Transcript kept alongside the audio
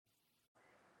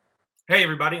Hey,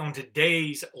 everybody. On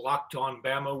today's Locked On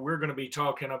Bama, we're going to be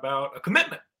talking about a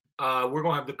commitment. We're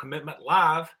going to have the commitment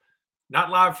live, not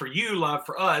live for you, live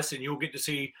for us, and you'll get to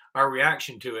see our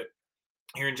reaction to it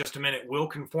here in just a minute. Will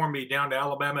conformity down to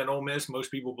Alabama and Ole Miss,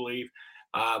 most people believe.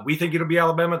 We think it'll be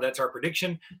Alabama. That's our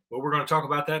prediction. But we're going to talk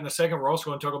about that in a second. We're also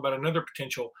going to talk about another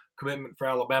potential commitment for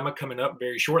Alabama coming up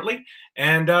very shortly.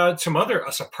 And a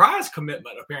surprise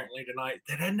commitment apparently tonight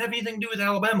that doesn't have anything to do with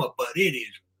Alabama, but it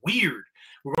is weird.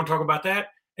 We're going to talk about that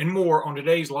and more on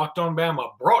today's Locked On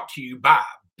Bama, brought to you by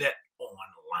Bet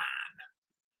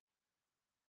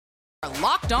Online.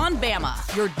 Locked On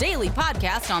Bama, your daily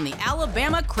podcast on the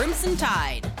Alabama Crimson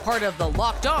Tide. Part of the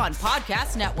Locked On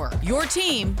Podcast Network, your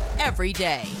team every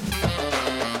day.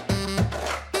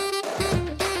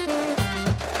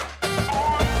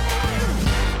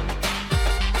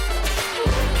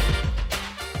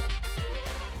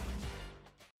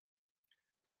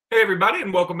 Hey, everybody,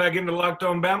 and welcome back into Locked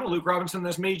On Bama. Luke Robinson,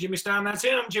 that's me. Jimmy Stein, that's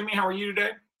him. Jimmy, how are you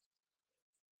today?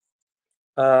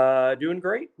 Doing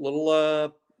great.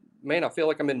 Man, I feel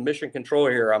like I'm in mission control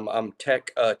here. I'm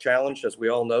tech challenged, as we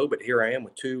all know, but here I am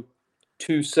with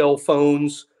two cell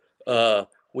phones.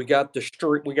 We got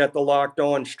the Locked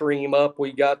On stream up.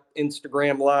 We got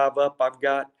Instagram Live up. I've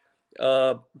got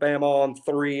Bama on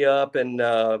 3 up, and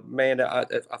man,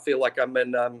 I feel like I'm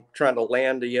trying to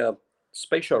land the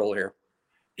space shuttle here.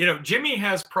 You know, Jimmy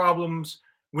has problems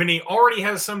when he already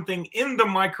has something in the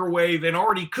microwave and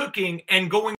already cooking and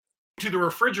going to the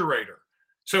refrigerator.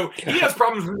 So he has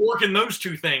problems with working those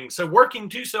two things. So working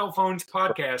two cell phones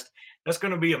podcast, that's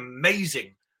going to be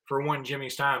amazing for one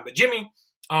Jimmy's time. But Jimmy,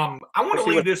 I want to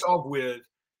leave this off with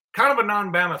kind of a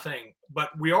non-Bama thing,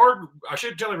 but I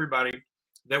should tell everybody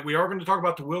that we are going to talk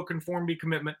about the Will Conformity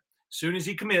commitment. As soon as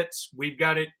he commits, we've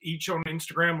got it each on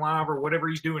Instagram Live or whatever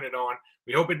he's doing it on.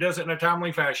 We hope it does it in a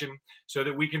timely fashion so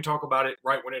that we can talk about it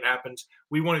right when it happens.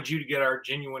 We wanted you to get our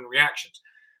genuine reactions.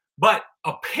 But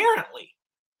apparently,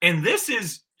 and this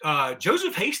is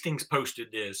Joseph Hastings posted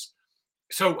this,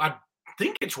 so I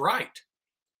think it's right.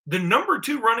 The number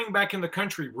 2 running back in the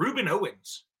country, Ruben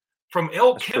Owens from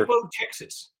El Campo,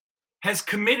 Texas, has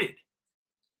committed,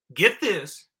 get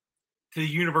this, to the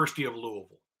University of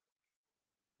Louisville.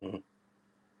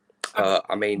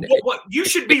 What you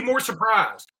should be more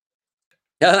surprised.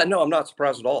 No, I'm not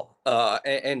surprised at all.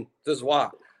 And this is why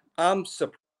I'm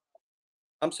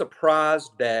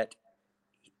surprised that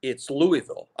it's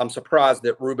Louisville. I'm surprised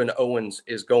that Ruben Owens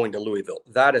is going to Louisville.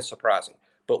 That is surprising.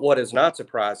 But what is not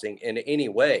surprising in any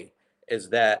way is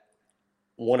that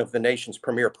one of the nation's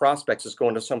premier prospects is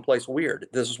going to someplace weird.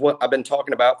 This is what I've been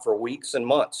talking about for weeks and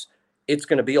months. It's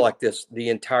going to be like this the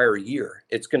entire year.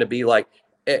 It's going to be like,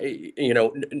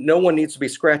 no one needs to be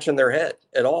scratching their head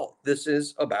at all. This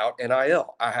is about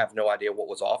NIL. I have no idea what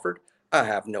was offered. I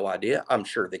have no idea. I'm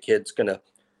sure the kid's going to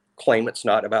claim it's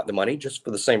not about the money, just for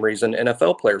the same reason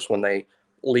NFL players, when they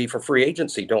leave for free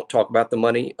agency, don't talk about the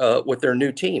money with their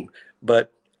new team.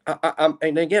 But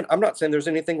and again, I'm not saying there's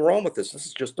anything wrong with this. This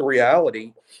is just the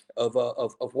reality of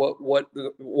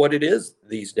what it is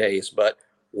these days. But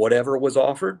whatever was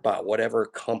offered by whatever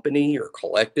company or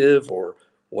collective or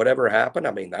whatever happened,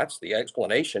 I mean, that's the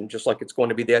explanation, just like it's going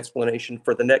to be the explanation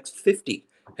for the next 50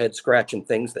 head-scratching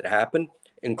things that happen,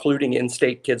 including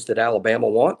in-state kids that Alabama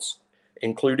wants,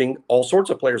 including all sorts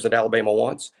of players that Alabama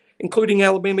wants, including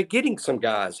Alabama getting some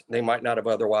guys they might not have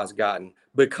otherwise gotten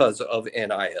because of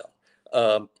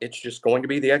NIL. It's just going to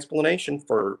be the explanation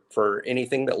for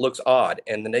anything that looks odd.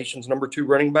 And the nation's number 2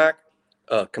 running back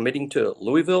committing to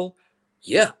Louisville,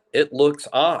 yeah, it looks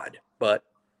odd, but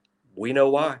we know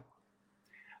why.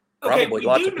 Okay, we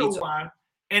do know why.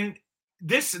 And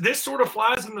this sort of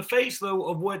flies in the face, though,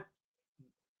 of what,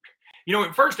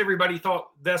 at first everybody thought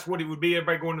that's what it would be,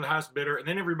 everybody going to the highest bidder, and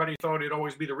then everybody thought it'd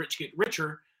always be the rich get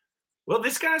richer. Well,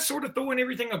 this guy's sort of throwing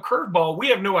everything a curveball. We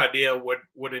have no idea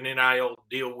what an NIL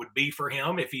deal would be for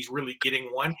him if he's really getting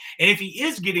one. And if he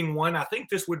is getting one, I think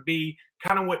this would be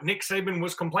kind of what Nick Saban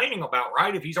was complaining about,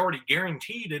 right? If he's already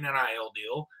guaranteed an NIL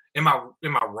deal. Am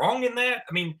I wrong in that?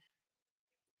 I mean,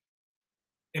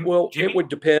 Jimmy? It would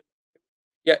depend.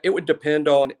 Yeah, it would depend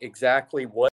on exactly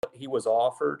what he was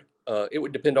offered. It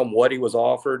would depend on what he was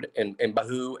offered and by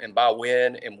who and by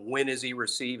when is he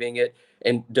receiving it,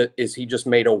 and is he just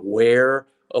made aware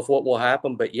of what will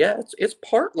happen? But yeah, it's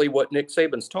partly what Nick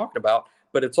Saban's talking about,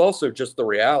 but it's also just the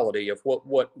reality of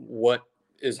what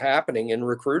is happening in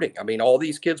recruiting. I mean, all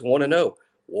these kids want to know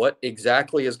what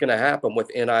exactly is going to happen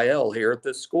with NIL here at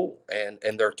this school, and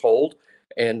they're told,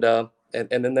 and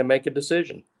then they make a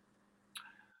decision.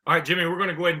 All right, Jimmy, we're going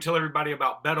to go ahead and tell everybody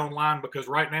about Bet Online, because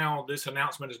right now this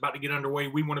announcement is about to get underway.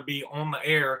 We want to be on the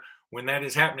air when that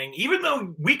is happening. Even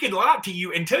though we could lie to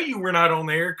you and tell you we're not on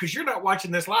there because you're not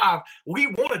watching this live, we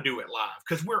want to do it live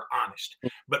because we're honest.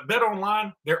 But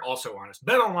BetOnline, they're also honest.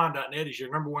 BetOnline.net is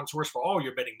your number one source for all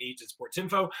your betting needs and sports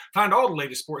info. Find all the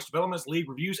latest sports developments, league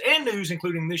reviews, and news,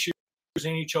 including this year's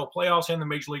NHL playoffs and the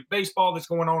Major League Baseball that's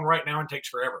going on right now and takes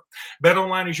forever.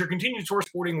 BetOnline is your continued source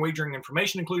sporting wagering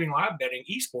information, including live betting,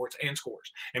 esports, and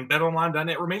scores. And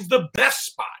BetOnline.net remains the best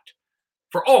spot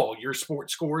for all your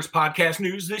sports scores podcast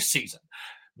news this season.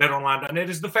 BetOnline.net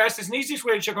is the fastest and easiest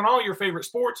way to check on all your favorite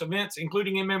sports events,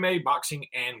 including MMA, boxing,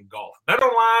 and golf.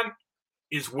 BetOnline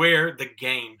is where the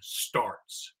game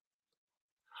starts.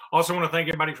 Also want to thank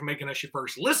everybody for making us your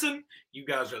first listen. You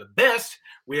guys are the best.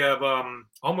 We have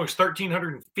almost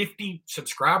 1,350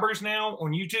 subscribers now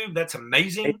on YouTube. That's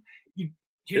amazing. You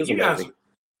guys,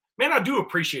 man, I do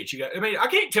appreciate you guys. I mean, I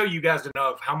can't tell you guys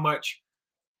enough how much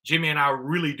Jimmy and I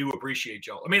really do appreciate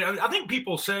y'all. I mean, I think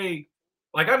people say,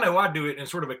 like, I know I do it in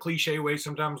sort of a cliche way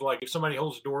sometimes. Like, if somebody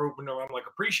holds the door open, I'm like,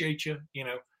 appreciate you, you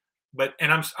know. But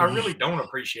I really don't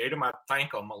appreciate them. I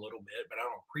thank them a little bit, but I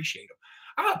don't appreciate them.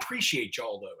 I appreciate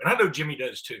y'all though, and I know Jimmy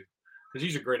does too, because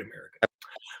he's a great American.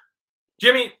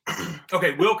 Jimmy,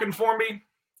 okay, Wilk informed me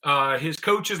his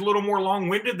coach is a little more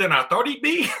long-winded than I thought he'd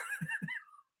be.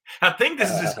 I think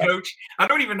this is his coach. I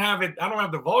don't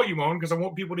have the volume on because I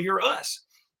want people to hear us.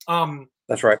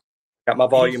 That's right. Got my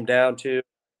volume down too.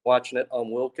 Watching it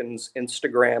on Wilkin's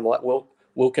Instagram.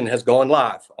 Wilkin has gone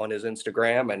live on his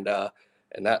Instagram,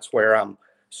 and that's where I'm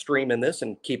streaming this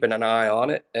and keeping an eye on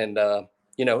it. And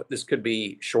this could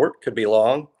be short, could be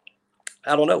long.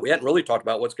 I don't know. We hadn't really talked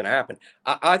about what's going to happen.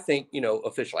 I think,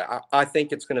 officially, I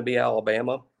think it's going to be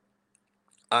Alabama.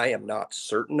 I am not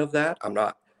certain of that. I'm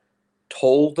not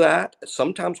told that.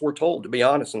 Sometimes we're told, to be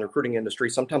honest, in the recruiting industry.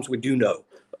 Sometimes we do know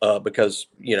because,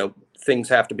 things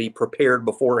have to be prepared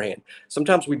beforehand.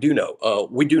 Sometimes we do know.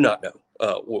 We do not know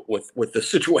with the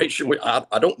situation.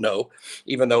 I don't know,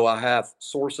 even though I have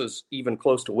sources even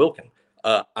close to Wilkin.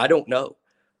 I don't know.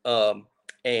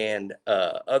 And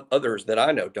others that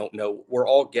I know don't know. We're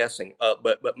all guessing.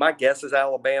 But my guess is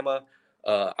Alabama.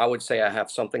 I would say I have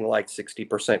something like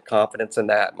 60% confidence in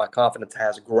that. My confidence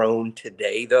has grown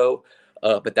today, though.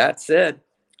 But that said,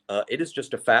 it is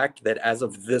just a fact that as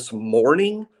of this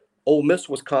morning, Ole Miss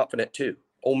was confident too.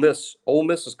 Ole Miss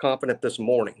is confident this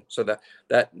morning. So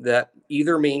that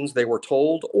either means they were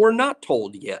told or not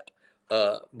told yet.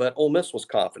 But Ole Miss was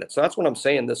confident. So that's what I'm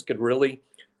saying. This could really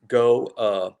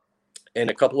go in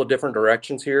a couple of different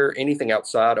directions here. Anything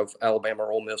outside of Alabama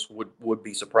or Ole Miss would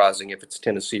be surprising if it's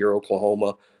Tennessee or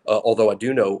Oklahoma. Although I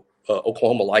do know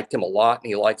Oklahoma liked him a lot, and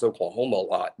he likes Oklahoma a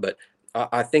lot. But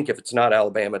I think if it's not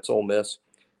Alabama, it's Ole Miss.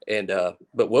 And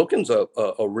but Wilkin's a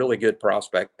really good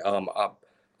prospect. I'm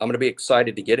going to be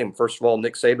excited to get him. First of all,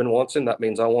 Nick Saban wants him. That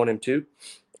means I want him too.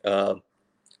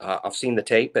 I've seen the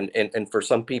tape, and for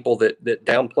some people that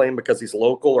downplay him because he's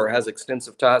local or has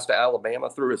extensive ties to Alabama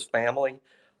through his family,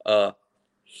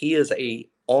 he is a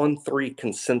on-3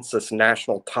 consensus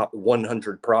national top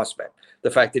 100 prospect.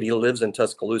 The fact that he lives in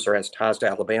Tuscaloosa or has ties to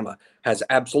Alabama has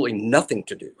absolutely nothing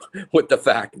to do with the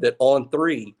fact that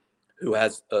On3, who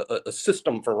has a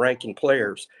system for ranking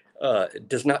players,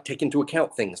 does not take into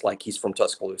account things like he's from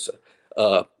Tuscaloosa.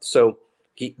 So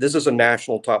this is a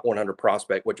national top 100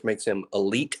 prospect, which makes him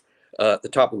elite. The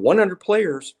top 100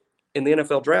 players in the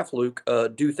NFL draft, Luke,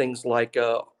 do things like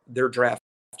they're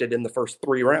drafted in the first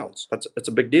 3 rounds. That's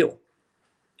a big deal.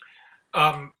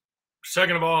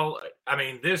 Second of all, I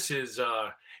mean, this is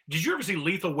did you ever see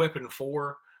Lethal Weapon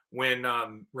 4 when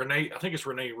I think it's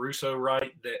Renee Russo,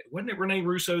 right? That wasn't it Renee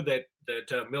Russo that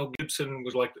Mel Gibson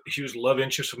was like, she was love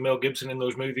interest of Mel Gibson in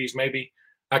those movies, maybe?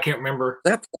 I can't remember.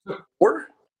 That 4?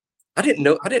 I didn't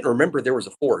know. I didn't remember there was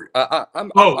a 4.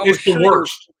 It's the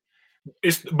worst.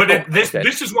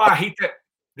 This is why I hate that.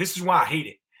 This is why I hate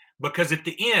it, because at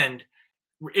the end,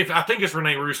 if I think it's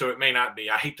Renee Russo, it may not be.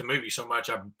 I hate the movie so much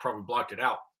I probably blocked it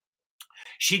out.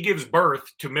 She gives birth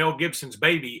to Mel Gibson's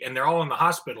baby, and they're all in the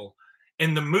hospital.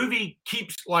 And the movie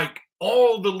keeps, like,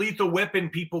 all the Lethal Weapon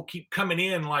people keep coming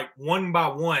in, like, one by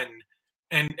one,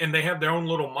 and they have their own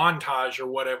little montage or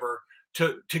whatever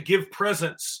to give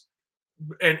presents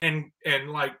and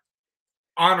like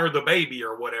honor the baby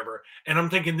or whatever. And I'm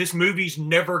thinking, this movie's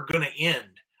never gonna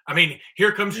end. I mean,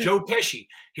 here comes Joe Pesci.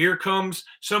 Here comes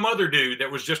some other dude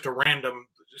that was just a random,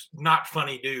 just not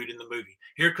funny dude in the movie.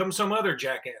 Here comes some other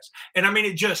jackass. And I mean,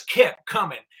 it just kept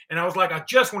coming. And I was like, I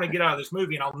just want to get out of this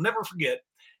movie. And I'll never forget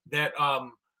that I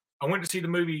went to see the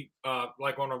movie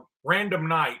like on a random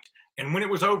night. And when it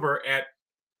was over at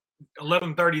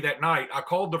 11:30 that night, I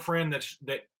called the friend that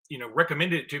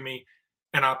recommended it to me.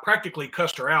 and I practically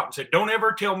cussed her out and said, "Don't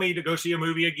ever tell me to go see a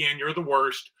movie again. You're the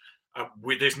worst.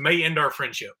 This may end our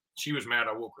friendship." She was mad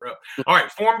I woke her up. All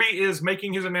right, Formby is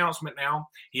making his announcement now.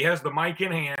 He has the mic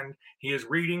in hand. He is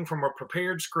reading from a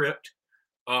prepared script.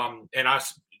 And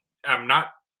I'm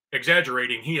not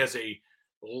exaggerating. He has a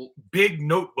big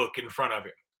notebook in front of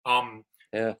him.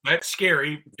 Yeah, that's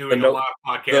scary doing a live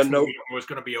podcast when we don't know what's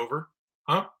going to be over.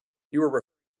 Huh? You were referring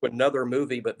to another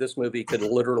movie, but this movie could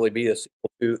literally be a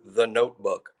sequel to The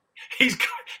Notebook. He's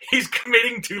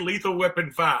committing to Lethal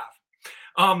Weapon 5.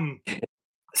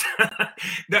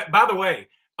 That, by the way,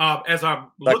 as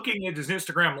I'm looking at his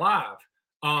Instagram live,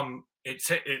 it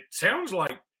sounds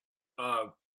like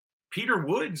Peter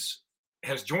Woods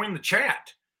has joined the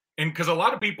chat, and because a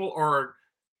lot of people are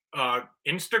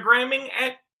Instagramming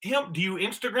at him. Do you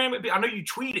Instagram it? I know you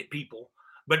tweet at people,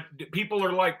 but people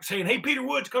are like saying, "Hey, Peter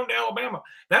Woods, come to Alabama."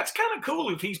 That's kind of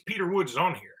cool if Peter Woods is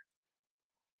on here.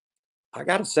 I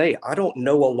got to say, I don't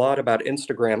know a lot about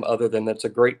Instagram other than that's a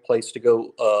great place to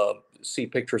go see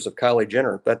pictures of Kylie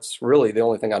Jenner. That's really the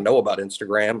only thing I know about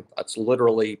Instagram. That's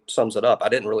literally sums it up. I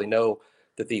didn't really know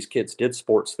that these kids did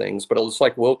sports things, but it looks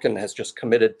like Wilkin has just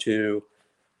committed to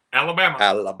Alabama.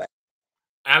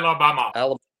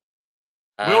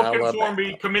 Wilkin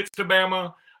Formby commits to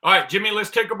Bama. All right, Jimmy, let's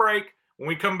take a break. When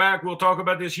we come back, we'll talk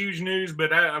about this huge news.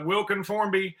 But Wilkin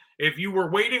Formby, if you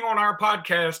were waiting on our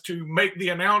podcast to make the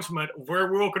announcement of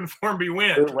where Wilkin Formby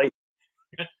went, you're late.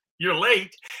 You're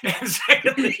late. And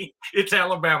secondly, it's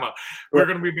Alabama. We're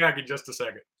going to be back in just a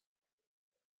second.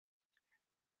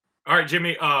 All right,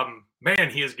 Jimmy. Man,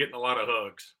 he is getting a lot of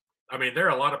hugs. I mean, there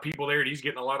are a lot of people there, and he's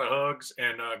getting a lot of hugs,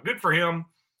 and good for him.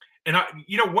 And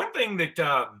one thing that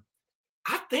I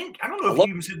don't know if you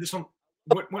even said this on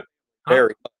what.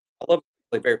 Barry,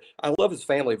 I love his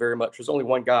family very much. There's only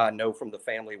one guy I know from the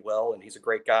family well, and he's a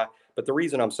great guy. But the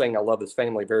reason I'm saying I love his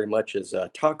family very much is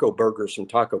taco burgers from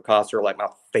Taco Casa are like my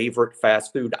favorite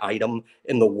fast food item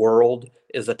in the world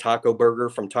is a taco burger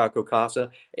from Taco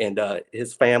Casa. And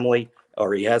his family,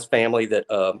 or he has family that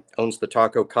owns the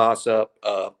Taco Casa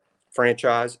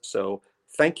franchise. So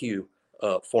thank you,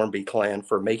 Formby clan,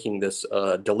 for making this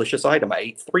delicious item. I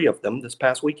ate 3 of them this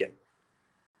past weekend.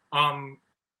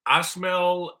 I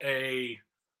smell a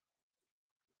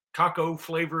taco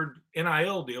flavored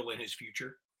NIL deal in his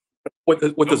future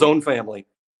with his own family.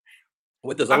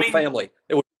 With his own family,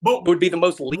 it would be the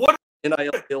most legal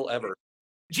NIL deal ever.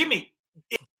 Jimmy,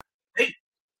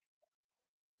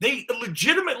 they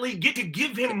legitimately get to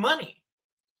give him money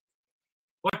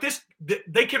like this.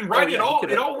 They can write it off.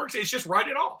 It all works. It's just write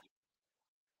it off.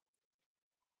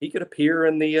 He could appear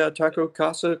in the Taco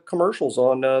Casa commercials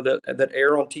on that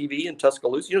air on TV in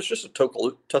Tuscaloosa. You know, it's just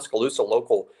a Tuscaloosa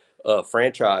local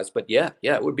franchise. But yeah,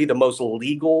 it would be the most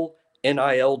legal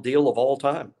NIL deal of all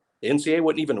time. The NCAA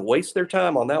wouldn't even waste their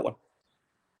time on that one.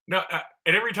 No,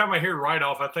 and every time I hear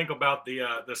write-off, I think about the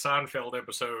Seinfeld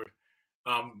episode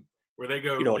where they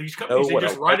go, these companies, they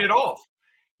just write it off.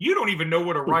 You don't even know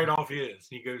what a write-off is.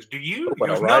 He goes, do you? He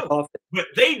goes, no, but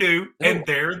they do, and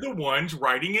they're the ones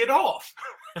writing it off.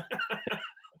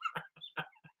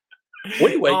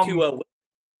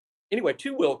 Anyway,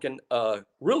 to Wilkin,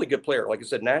 really good player. Like I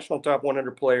said, national top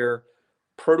 100 player,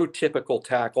 prototypical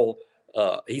tackle.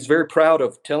 He's very proud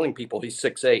of telling people he's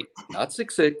 6'8", not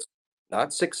 6'6", not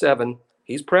 6'7".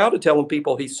 He's proud of telling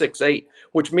people he's 6'8",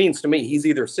 which means to me he's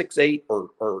either 6'8"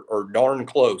 or darn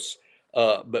close.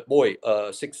 But boy,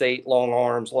 6'8", long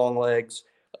arms, long legs,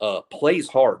 plays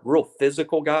hard, real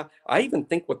physical guy. I even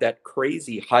think with that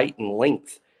crazy height and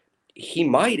length, he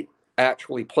might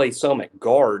actually play some at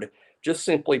guard just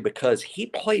simply because he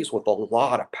plays with a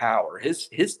lot of power.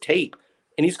 His tape,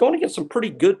 and he's going against some pretty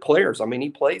good players. I mean, he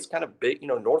plays kind of big,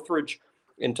 Northridge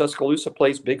in Tuscaloosa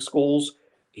plays big schools.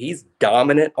 He's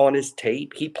dominant on his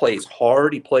tape. He plays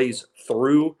hard. He plays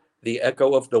through the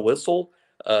echo of the whistle.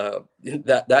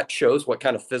 That shows what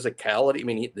kind of physicality. I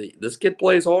mean, this kid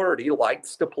plays hard. He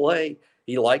likes to play.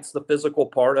 He likes the physical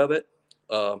part of it.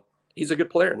 He's a good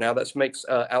player. Now that makes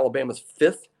Alabama's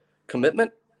 5th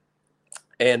commitment.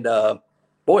 And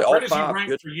boy, all 5. Where does he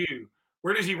rank for you?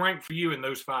 Where does he rank for you in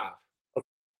those 5?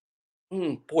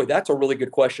 Boy, that's a really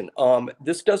good question.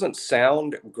 This doesn't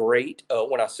sound great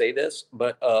when I say this,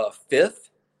 but 5th.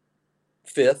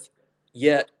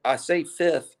 Yet I say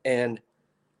 5th, and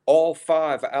all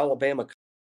 5 Alabama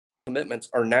commitments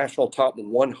are national top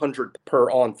 100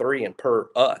 per on 3 and per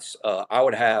us. I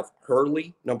would have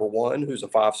Hurley, number 1, who's a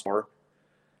 5-star.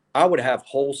 I would have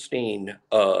Holstein,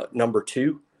 number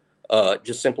 2,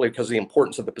 just simply because of the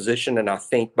importance of the position. And I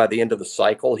think by the end of the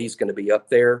cycle, he's going to be up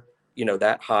there,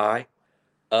 that high.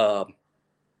 I'm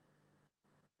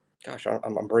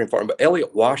brain farting, but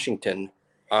Elliot Washington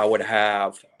I would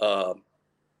have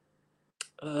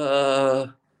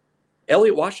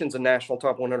Elliot Washington's a national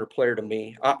top 100 player to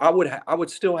me. I would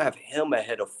still have him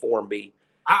ahead of Formby.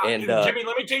 And Jimmy,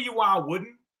 let me tell you why I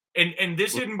wouldn't. And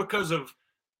this isn't because of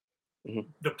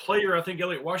the player I think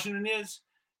Elliot Washington is,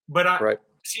 but I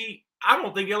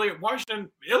don't think Elliot Washington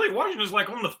is like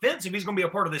on the fence if he's going to be a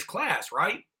part of this class,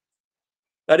 right?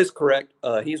 That is correct.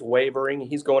 He's wavering.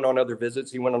 He's going on other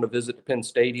visits. He went on a visit to Penn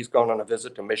State. He's gone on a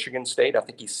visit to Michigan State. I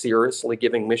think he's seriously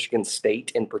giving Michigan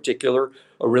State in particular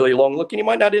a really long look, and he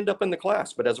might not end up in the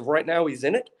class, but as of right now, he's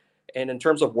in it. And in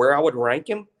terms of where I would rank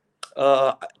him,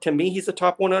 to me, he's a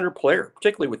top 100 player,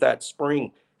 particularly with that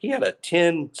spring. He had a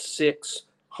 10.6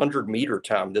 100-meter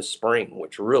time this spring,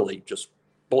 which really just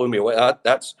blew me away.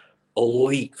 That's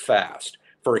elite fast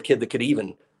for a kid that could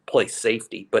even play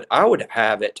safety. But I would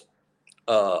have it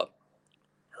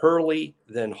Hurley,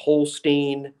 then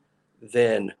Holstein,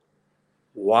 then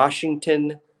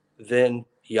Washington, then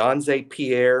Yhonzae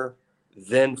Pierre,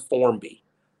 then Formby.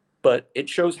 But it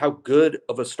shows how good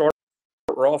of a start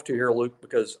we're off to here, Luke,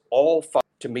 because all five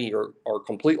to me are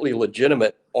completely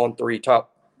legitimate on three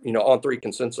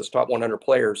consensus top 100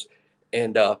 players,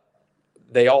 and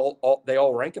they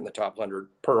all rank in the top 100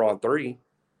 per on three,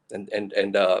 and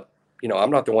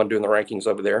I'm not the one doing the rankings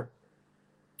over there.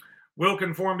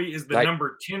 Wilkin Formby is the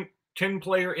number 10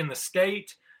 player in the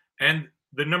state, and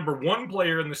the number 1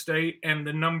 player in the state and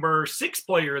the number 6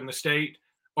 player in the state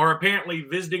are apparently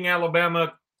visiting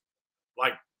Alabama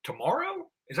like tomorrow.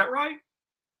 Is that right?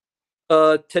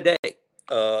 Today,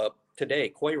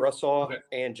 Quay Russell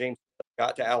and James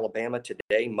got to Alabama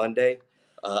today, Monday.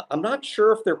 I'm not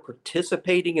sure if they're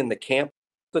participating in the camp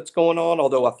that's going on,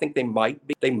 although I think they might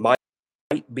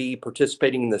be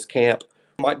participating in this camp.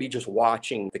 Might be just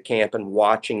watching the camp and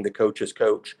watching the coach's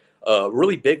coach.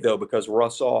 Really big, though, because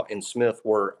Russell and Smith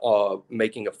were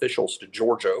making officials to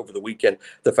Georgia over the weekend.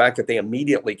 The fact that they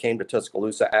immediately came to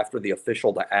Tuscaloosa after the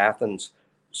official to Athens,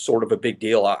 sort of a big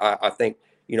deal. I think,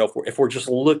 if we're just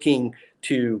looking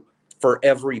for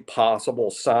every possible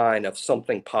sign of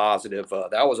something positive,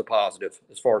 that was a positive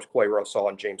as far as Quay Russell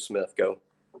and James Smith go.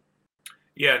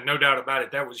 Yeah, no doubt about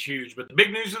it. That was huge. But the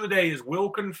big news of the day is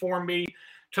Wilkin Formby,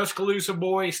 Tuscaloosa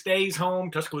boy, stays home.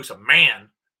 Tuscaloosa man,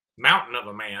 mountain of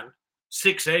a man,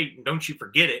 6'8", and don't you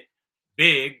forget it.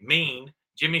 Big, mean.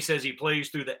 Jimmy says he plays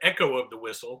through the echo of the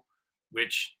whistle,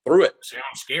 which sounds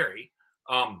scary.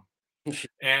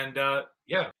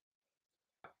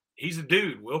 He's a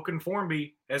dude. Wilkin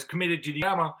Formby has committed to the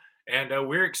Alabama, and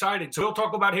we're excited. So we'll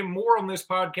talk about him more on this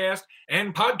podcast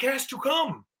and podcasts to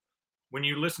come when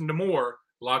you listen to more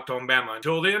Locked On Bama.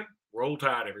 Until then, roll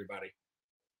tide, everybody.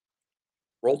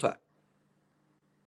 Roll Tide.